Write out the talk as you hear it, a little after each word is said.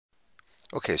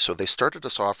Okay, so they started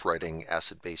us off writing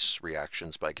acid-base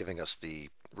reactions by giving us the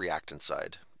reactant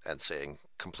side and saying,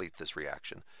 complete this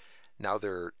reaction. Now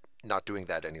they're not doing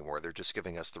that anymore. They're just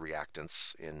giving us the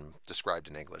reactants described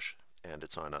in English, and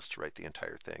it's on us to write the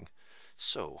entire thing.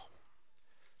 So,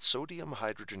 sodium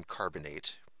hydrogen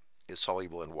carbonate is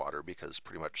soluble in water because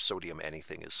pretty much sodium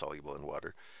anything is soluble in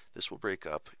water. This will break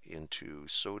up into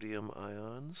sodium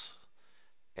ions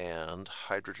and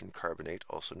hydrogen carbonate,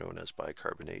 also known as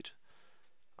bicarbonate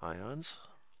ions.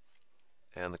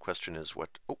 And the question is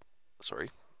sorry,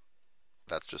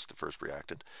 that's just the first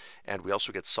reactant. And we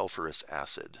also get sulfurous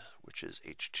acid, which is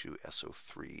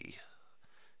H2SO3.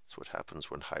 That's what happens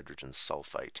when hydrogen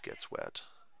sulfite gets wet.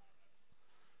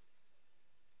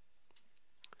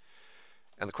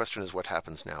 And the question is, what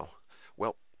happens now?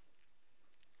 Well,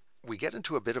 we get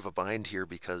into a bit of a bind here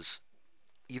because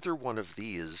either one of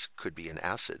these could be an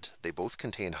acid. They both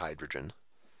contain hydrogen.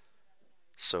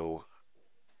 So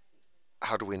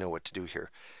how do we know what to do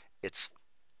here?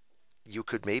 You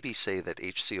could maybe say that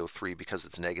HCO3, because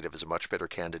it's negative, is a much better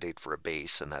candidate for a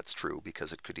base, and that's true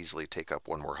because it could easily take up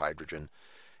one more hydrogen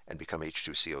and become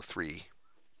H2CO3,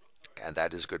 and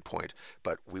that is a good point.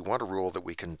 But we want a rule that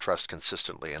we can trust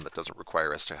consistently and that doesn't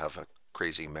require us to have a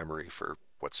crazy memory for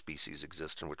what species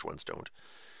exist and which ones don't.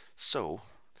 So,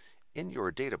 in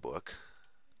your data book,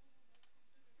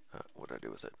 what do I do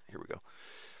with it? Here we go.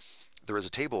 There is a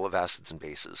table of acids and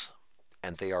bases,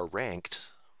 and they are ranked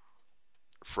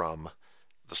from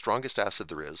the strongest acid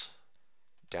there is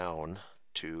down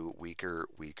to weaker,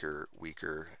 weaker,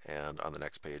 weaker, and on the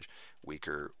next page,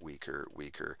 weaker, weaker,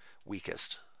 weaker,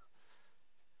 weakest.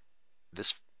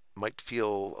 This might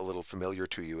feel a little familiar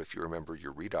to you if you remember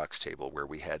your redox table where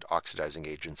we had oxidizing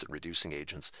agents and reducing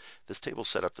agents. This table's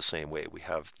set up the same way. We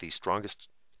have the strongest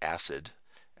acid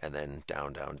and then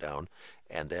down, down, down.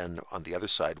 And then on the other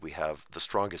side, we have the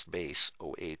strongest base,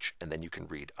 OH, and then you can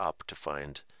read up to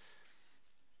find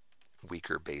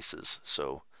weaker bases.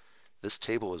 So this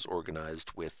table is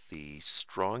organized with the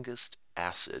strongest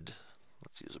acid.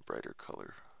 Let's use a brighter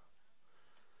color.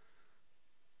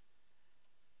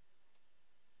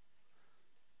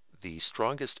 The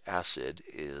strongest acid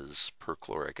is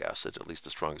perchloric acid, at least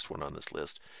the strongest one on this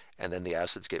list. And then the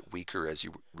acids get weaker as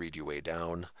you read your way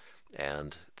down,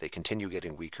 and they continue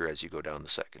getting weaker as you go down the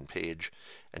second page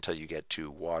until you get to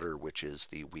water, which is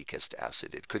the weakest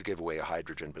acid. It could give away a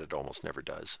hydrogen, but it almost never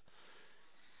does.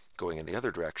 Going in the other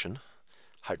direction,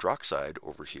 hydroxide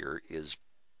over here is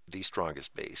the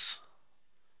strongest base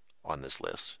on this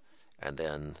list. And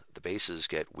then the bases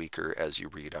get weaker as you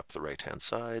read up the right-hand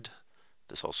side.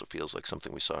 This also feels like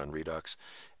something we saw in redox.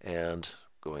 And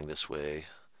going this way,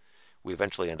 we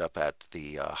eventually end up at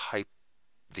the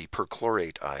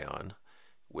perchlorate ion,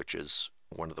 which is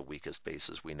one of the weakest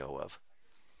bases we know of.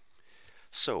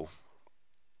 So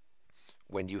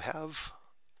when you have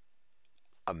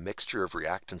a mixture of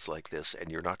reactants like this and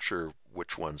you're not sure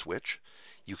which one's which,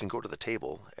 you can go to the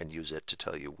table and use it to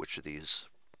tell you which of these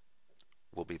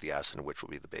will be the acid and which will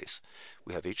be the base.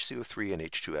 We have HCO3 and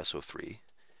H2SO3.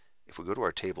 If we go to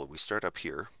our table, we start up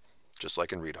here, just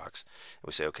like in redox, and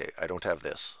we say, okay, I don't have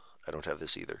this. I don't have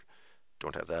this either.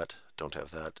 Don't have that, don't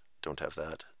have that, don't have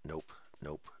that. Nope,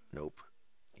 nope, nope.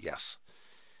 Yes.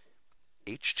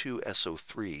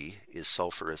 H2SO3 is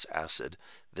sulfurous acid.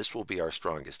 This will be our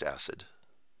strongest acid.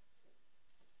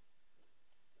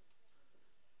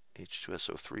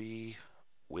 H2SO3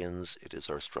 wins. It is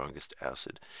our strongest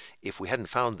acid. If we hadn't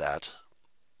found that,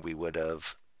 we would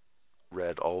have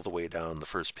read all the way down the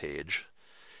first page,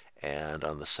 and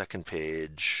on the second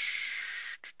page,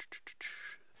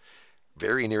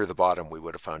 very near the bottom, we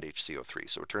would have found HCO3.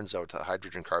 So it turns out the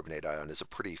hydrogen carbonate ion is a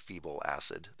pretty feeble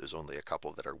acid. There's only a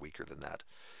couple that are weaker than that.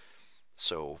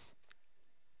 So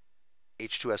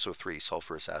H2SO3,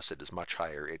 sulfurous acid, is much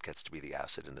higher. It gets to be the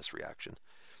acid in this reaction.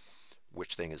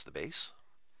 Which thing is the base?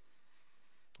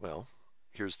 Well,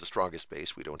 here's the strongest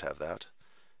base. We don't have that,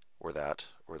 or that,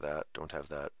 or that. Don't have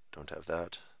that, don't have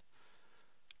that,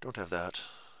 don't have that.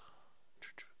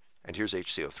 And here's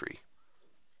HCO3.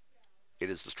 It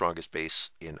is the strongest base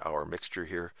in our mixture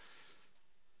here.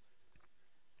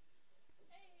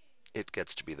 It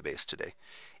gets to be the base today.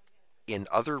 In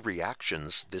other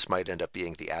reactions, this might end up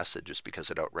being the acid just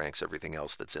because it outranks everything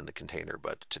else that's in the container,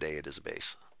 but today it is a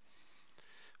base.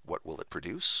 What will it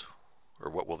produce?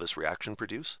 Or what will this reaction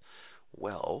produce?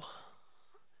 Well,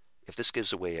 if this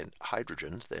gives away a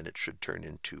hydrogen, then it should turn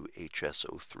into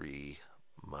HSO3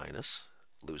 minus,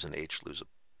 lose an H, lose a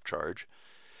charge.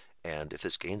 And if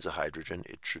this gains a hydrogen,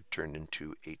 it should turn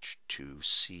into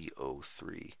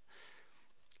H2CO3.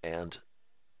 And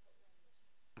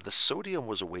the sodium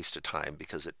was a waste of time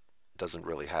because it doesn't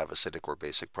really have acidic or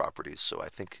basic properties, so I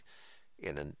think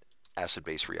in an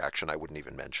acid-base reaction I wouldn't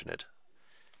even mention it.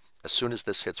 As soon as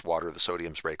this hits water, the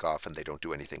sodiums break off and they don't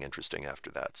do anything interesting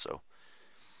after that, so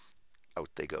out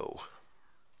they go.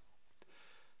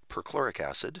 Perchloric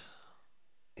acid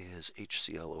is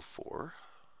HClO4,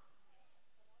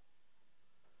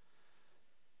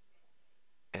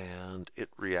 and it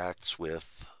reacts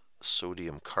with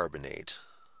sodium carbonate.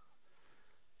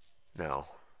 Now,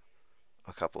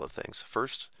 a couple of things.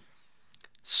 First,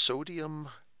 sodium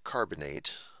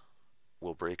carbonate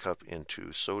will break up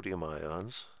into sodium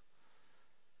ions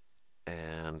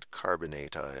and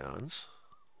carbonate ions.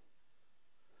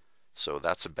 So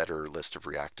that's a better list of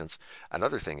reactants.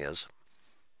 Another thing is,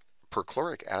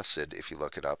 perchloric acid, if you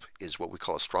look it up, is what we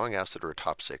call a strong acid or a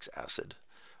top 6 acid.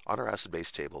 On our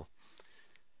acid-base table,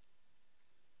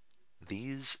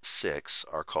 these 6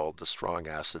 are called the strong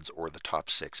acids or the top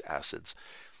 6 acids.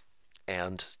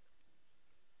 And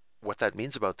what that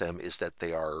means about them is that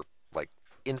they are like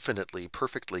infinitely,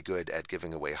 perfectly good at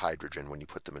giving away hydrogen when you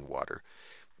put them in water.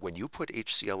 When you put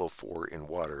HClO4 in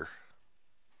water,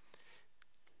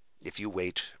 if you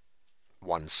wait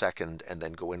 1 second and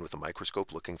then go in with a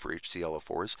microscope looking for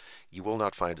HClO4s, you will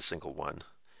not find a single one,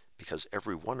 because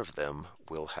every one of them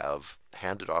will have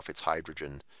handed off its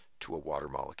hydrogen to a water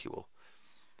molecule.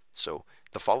 So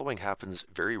the following happens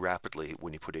very rapidly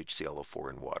when you put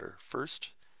HClO4 in water. First,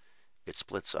 it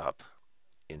splits up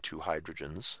into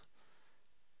hydrogens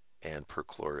and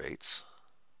perchlorates,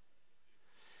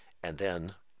 and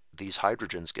then these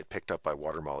hydrogens get picked up by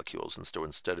water molecules, and so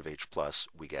instead of H+,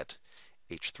 we get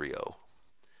H3O.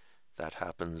 That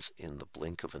happens in the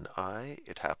blink of an eye.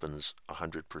 It happens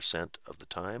 100% of the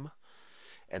time.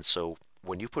 And so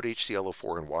when you put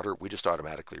HClO4 in water, we just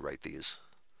automatically write these.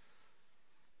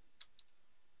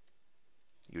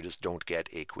 You just don't get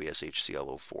aqueous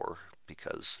HClO4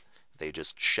 because they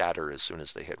just shatter as soon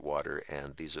as they hit water,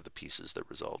 and these are the pieces that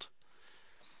result.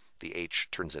 The H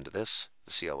turns into this,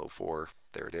 the ClO4,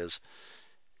 there it is,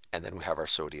 and then we have our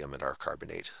sodium and our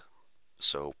carbonate.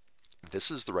 So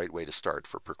this is the right way to start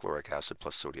for perchloric acid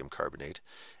plus sodium carbonate,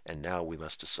 and now we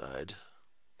must decide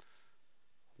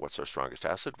what's our strongest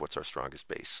acid, what's our strongest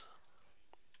base.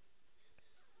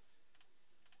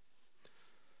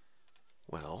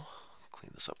 Well,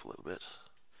 clean this up a little bit.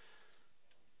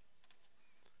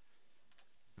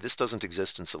 This doesn't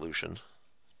exist in solution.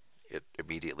 It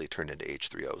immediately turned into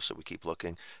H3O, so we keep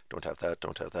looking. Don't have that,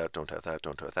 don't have that, don't have that,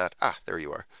 don't have that. Ah, there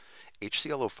you are.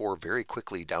 HClO4 very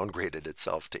quickly downgraded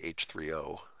itself to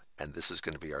H3O, and this is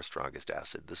going to be our strongest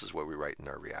acid. This is what we write in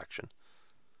our reaction.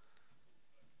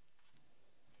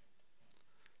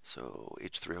 So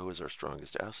H3O is our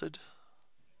strongest acid.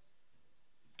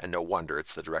 And no wonder,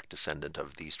 it's the direct descendant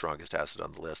of the strongest acid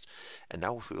on the list. And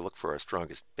now if we look for our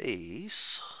strongest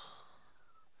base,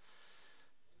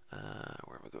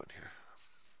 where am I going here?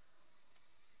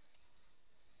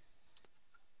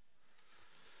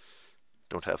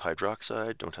 Don't have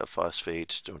hydroxide, don't have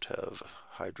phosphate, don't have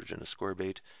hydrogen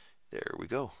ascorbate. There we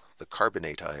go. The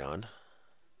carbonate ion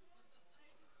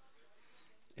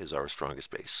is our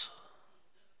strongest base.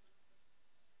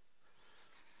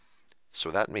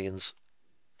 So that means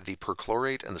the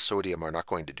perchlorate and the sodium are not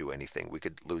going to do anything. We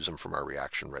could lose them from our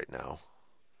reaction right now.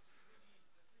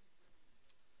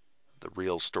 The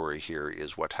real story here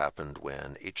is what happened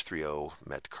when H3O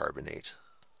met carbonate.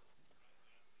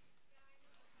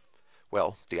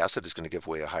 Well, the acid is going to give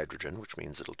away a hydrogen, which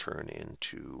means it'll turn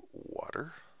into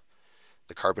water.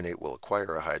 The carbonate will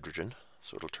acquire a hydrogen,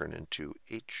 so it'll turn into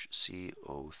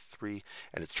HCO3,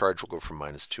 and its charge will go from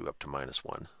 -2 up to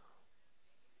 -1.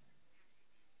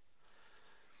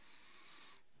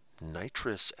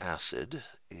 Nitrous acid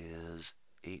is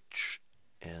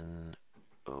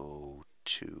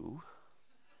HNO2,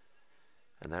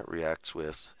 and that reacts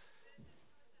with,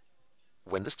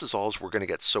 when this dissolves, we're going to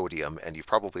get sodium, and you've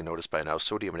probably noticed by now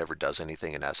sodium never does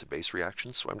anything in acid-base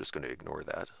reactions, so I'm just going to ignore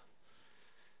that.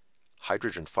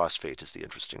 Hydrogen phosphate is the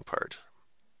interesting part.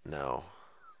 Now,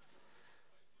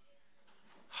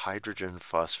 hydrogen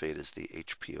phosphate is the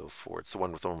HPO4. It's the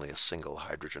one with only a single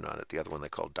hydrogen on it. The other one they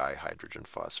call dihydrogen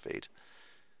phosphate,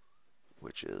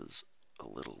 which is a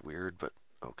little weird, but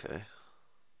okay.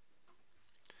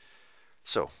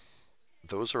 So,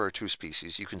 those are our two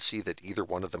species. You can see that either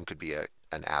one of them could be an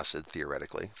acid,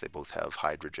 theoretically. They both have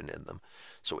hydrogen in them.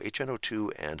 So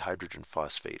HNO2 and hydrogen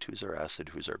phosphate. Who's our acid?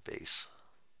 Who's our base?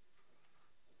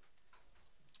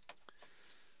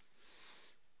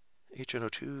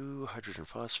 HNO2, hydrogen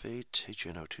phosphate,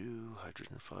 HNO2,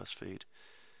 hydrogen phosphate,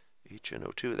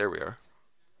 HNO2. There we are.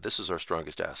 This is our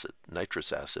strongest acid.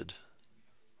 Nitrous acid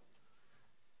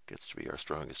gets to be our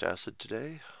strongest acid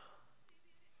today.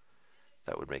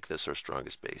 make this our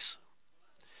strongest base.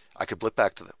 I could blip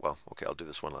back to the, well, okay, I'll do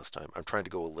this one last time. I'm trying to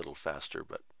go a little faster,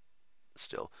 but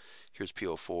still. Here's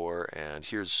PO4, and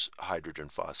here's hydrogen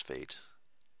phosphate.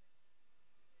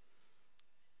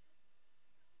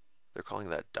 They're calling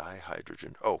that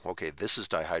dihydrogen. Oh, okay, this is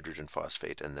dihydrogen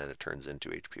phosphate, and then it turns into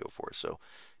HPO4. So,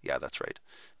 yeah, that's right.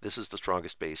 This is the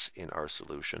strongest base in our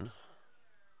solution.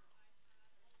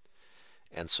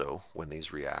 And so, when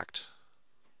these react,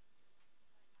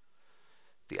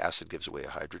 the acid gives away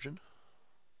a hydrogen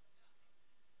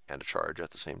and a charge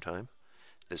at the same time.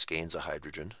 This gains a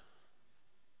hydrogen,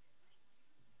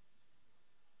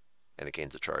 and it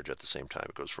gains a charge at the same time.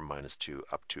 It goes from -2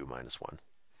 up to -1.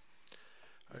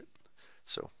 All right.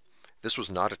 So this was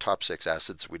not a top 6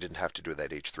 acid, so we didn't have to do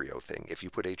that H3O thing. If you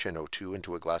put HNO2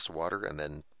 into a glass of water and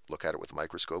then look at it with a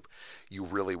microscope, you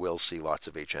really will see lots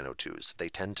of HNO2s. They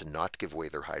tend to not give away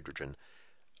their hydrogen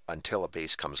until a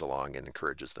base comes along and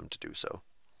encourages them to do so.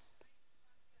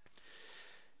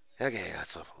 Okay,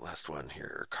 that's the last one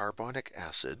here. Carbonic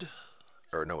acid.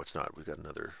 Or no, it's not. We've got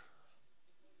another.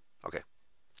 Okay,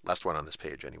 last one on this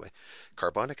page anyway.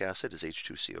 Carbonic acid is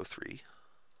H2CO3.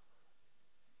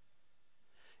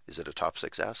 Is it a top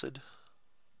 6 acid?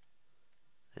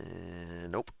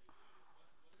 Nope.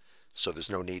 So there's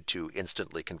no need to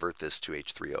instantly convert this to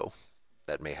H3O.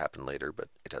 That may happen later, but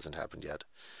it hasn't happened yet.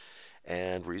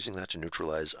 And we're using that to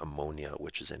neutralize ammonia,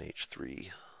 which is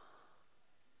NH3.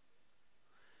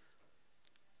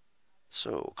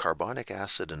 So carbonic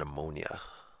acid and ammonia.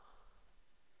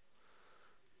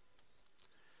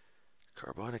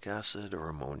 Carbonic acid or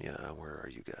ammonia? Where are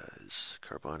you guys?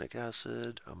 Carbonic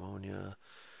acid, ammonia,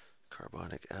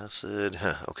 carbonic acid.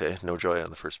 Okay, no joy on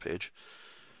the first page.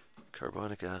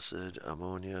 Carbonic acid,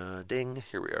 ammonia, ding,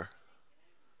 here we are.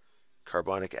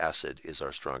 Carbonic acid is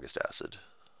our strongest acid.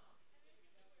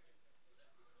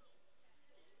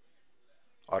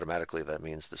 Automatically, that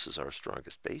means this is our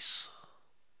strongest base.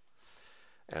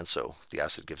 And so the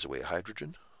acid gives away a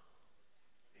hydrogen,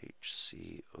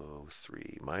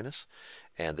 HCO3 minus,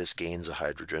 and this gains a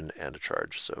hydrogen and a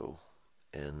charge, so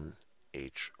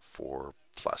NH4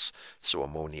 plus. So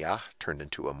ammonia turned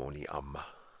into ammonium.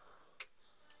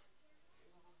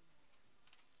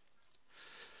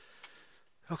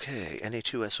 Okay,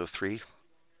 Na2SO3.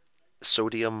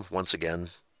 Sodium, once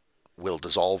again, will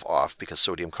dissolve off because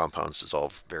sodium compounds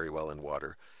dissolve very well in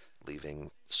water,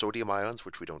 leaving sodium ions,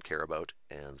 which we don't care about,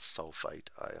 and sulfite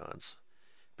ions.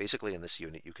 Basically, in this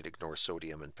unit, you could ignore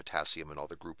sodium and potassium and all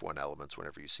the group 1 elements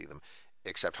whenever you see them,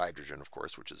 except hydrogen, of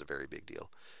course, which is a very big deal.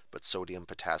 But sodium,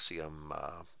 potassium,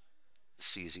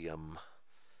 cesium,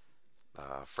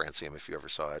 francium, if you ever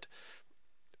saw it,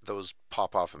 those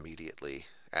pop off immediately,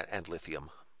 and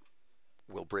lithium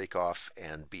will break off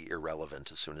and be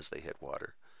irrelevant as soon as they hit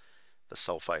water. The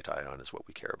sulfite ion is what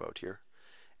we care about here.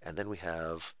 And then we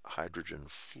have hydrogen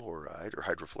fluoride, or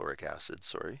hydrofluoric acid,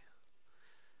 sorry.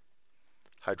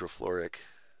 Hydrofluoric,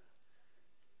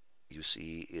 you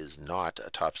see, is not a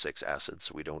top 6 acid,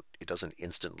 so it doesn't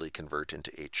instantly convert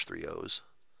into H3Os.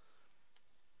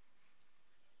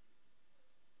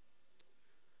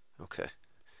 Okay.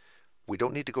 We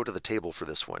don't need to go to the table for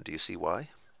this one. Do you see why?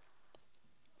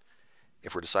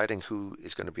 If we're deciding who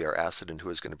is going to be our acid and who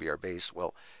is going to be our base,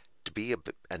 well, to be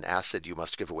an acid, you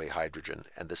must give away hydrogen,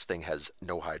 and this thing has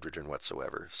no hydrogen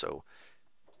whatsoever, so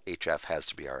HF has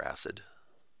to be our acid.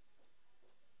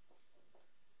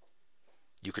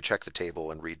 You could check the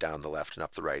table and read down the left and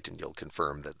up the right, and you'll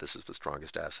confirm that this is the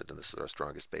strongest acid and this is our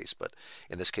strongest base, but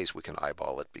in this case we can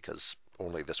eyeball it because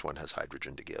only this one has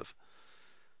hydrogen to give.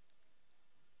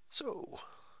 So,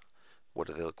 what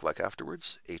do they look like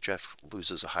afterwards? HF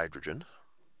loses a hydrogen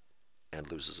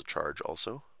and loses a charge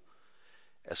also.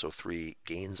 SO3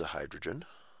 gains a hydrogen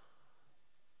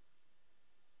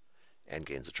and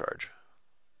gains a charge.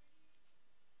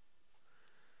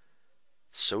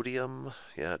 Sodium,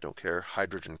 yeah, don't care.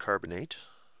 Hydrogen carbonate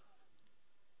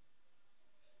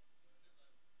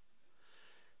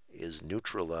is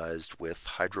neutralized with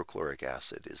hydrochloric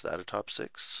acid. Is that a top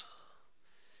 6?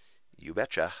 You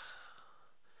betcha.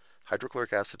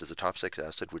 Hydrochloric acid is a top 6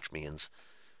 acid, which means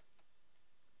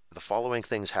the following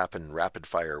things happen rapid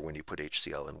fire when you put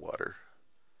HCl in water.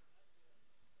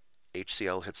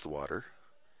 HCl hits the water.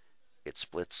 It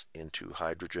splits into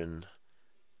hydrogen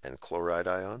and chloride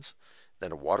ions.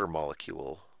 Then a water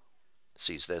molecule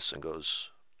sees this and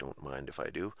goes, don't mind if I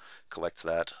do, collects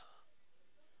that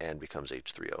and becomes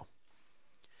H3O.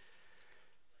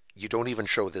 You don't even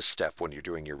show this step when you're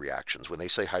doing your reactions. When they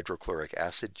say hydrochloric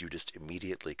acid, you just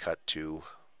immediately cut to,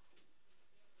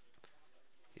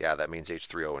 yeah, that means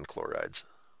H3O and chlorides.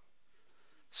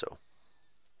 So,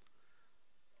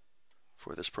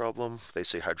 For this problem, they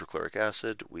say hydrochloric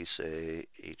acid, we say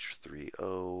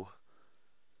H3O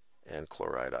and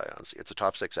chloride ions. It's a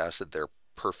top 6 acid. They're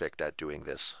perfect at doing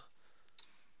this.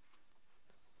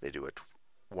 They do it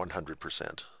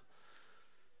 100%.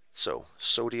 So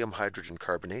sodium hydrogen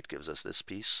carbonate gives us this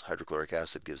piece. Hydrochloric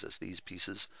acid gives us these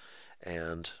pieces.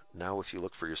 And now if you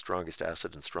look for your strongest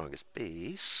acid and strongest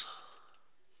base,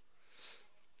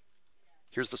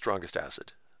 here's the strongest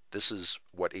acid. This is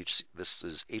what this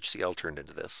is HCl turned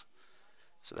into this.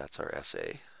 So that's our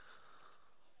SA.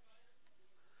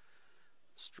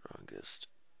 Strongest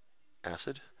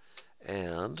acid.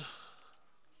 And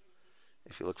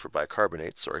if you look for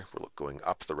bicarbonate, sorry, we're going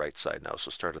up the right side now,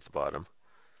 so start at the bottom.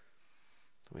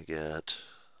 We get,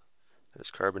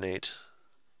 there's carbonate,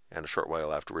 and a short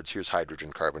while afterwards, here's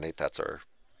hydrogen carbonate. That's our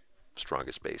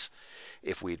strongest base.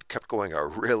 If we'd kept going a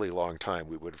really long time,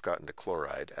 we would have gotten to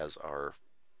chloride as our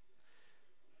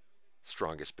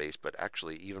strongest base, but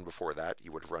actually, even before that,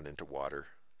 you would have run into water.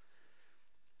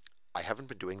 I haven't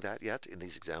been doing that yet in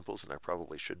these examples, and I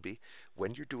probably should be.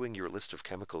 When you're doing your list of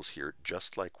chemicals here,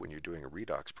 just like when you're doing a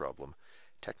redox problem,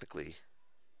 technically,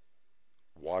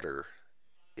 water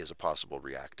is a possible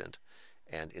reactant.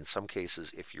 And in some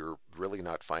cases, if you're really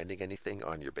not finding anything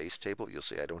on your base table, you'll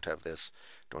say, I don't have this,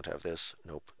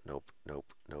 nope, nope,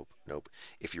 nope, nope, nope.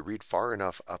 If you read far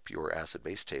enough up your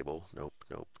acid-base table, nope,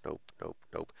 nope, nope, nope,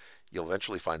 nope, you'll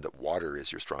eventually find that water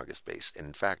is your strongest base. And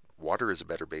in fact, water is a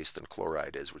better base than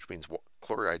chloride is, which means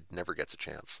chloride never gets a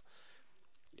chance.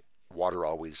 Water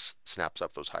always snaps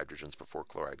up those hydrogens before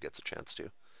chloride gets a chance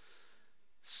to.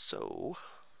 So,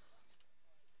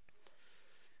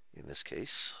 in this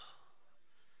case,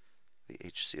 the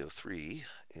HCO3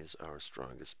 is our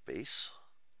strongest base,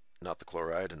 not the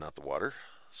chloride and not the water.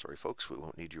 Sorry, folks, we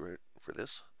won't need you for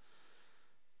this.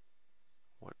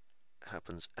 What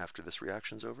happens after this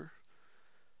reaction's over?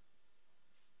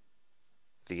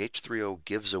 The H3O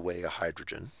gives away a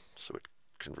hydrogen, so it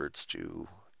converts to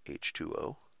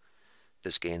H2O.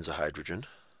 This gains a hydrogen,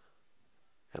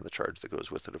 and the charge that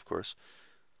goes with it, of course.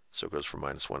 So it goes from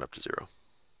 -1 up to 0.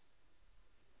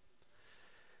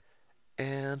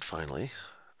 And finally,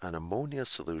 an ammonia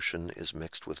solution is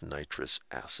mixed with nitrous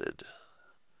acid.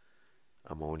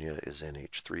 Ammonia is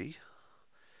NH3.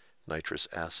 Nitrous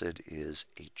acid is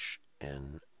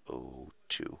HNO2.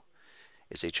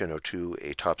 Is HNO2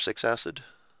 a top 6 acid?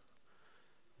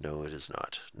 No, it is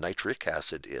not. Nitric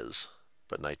acid is,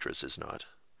 but nitrous is not.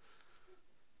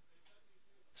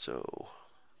 So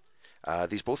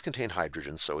these both contain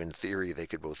hydrogen, so in theory they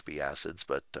could both be acids,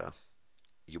 but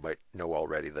you might know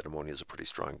already that ammonia is a pretty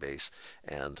strong base,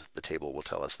 and the table will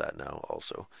tell us that now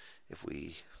also. If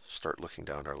we start looking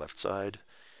down our left side,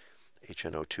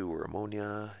 HNO2 or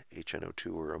ammonia,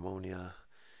 HNO2 or ammonia,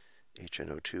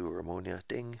 HNO2 or ammonia,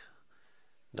 ding.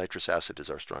 Nitrous acid is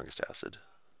our strongest acid.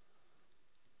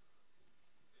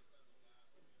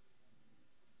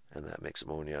 And that makes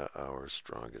ammonia our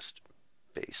strongest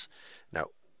base. Now,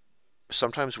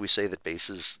 sometimes we say that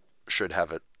bases should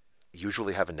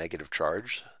usually have a negative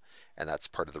charge, and that's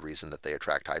part of the reason that they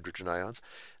attract hydrogen ions.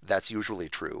 That's usually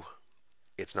true.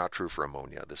 It's not true for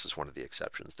ammonia. This is one of the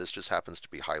exceptions. This just happens to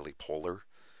be highly polar.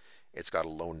 It's got a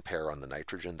lone pair on the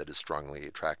nitrogen that is strongly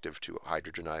attractive to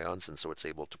hydrogen ions, and so it's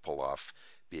able to pull off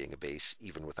being a base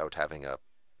even without having an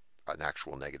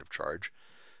actual negative charge.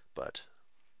 But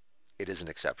it is an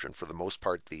exception. For the most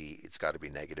part, it's got to be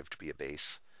negative to be a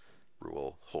base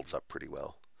rule holds up pretty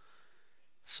well.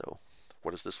 So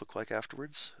what does this look like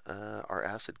afterwards? Our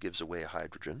acid gives away a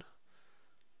hydrogen,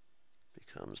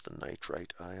 becomes the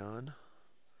nitrite ion.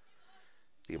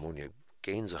 The ammonia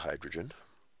gains a hydrogen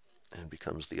and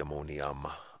becomes the ammonium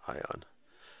ion.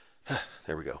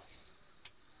 There we go.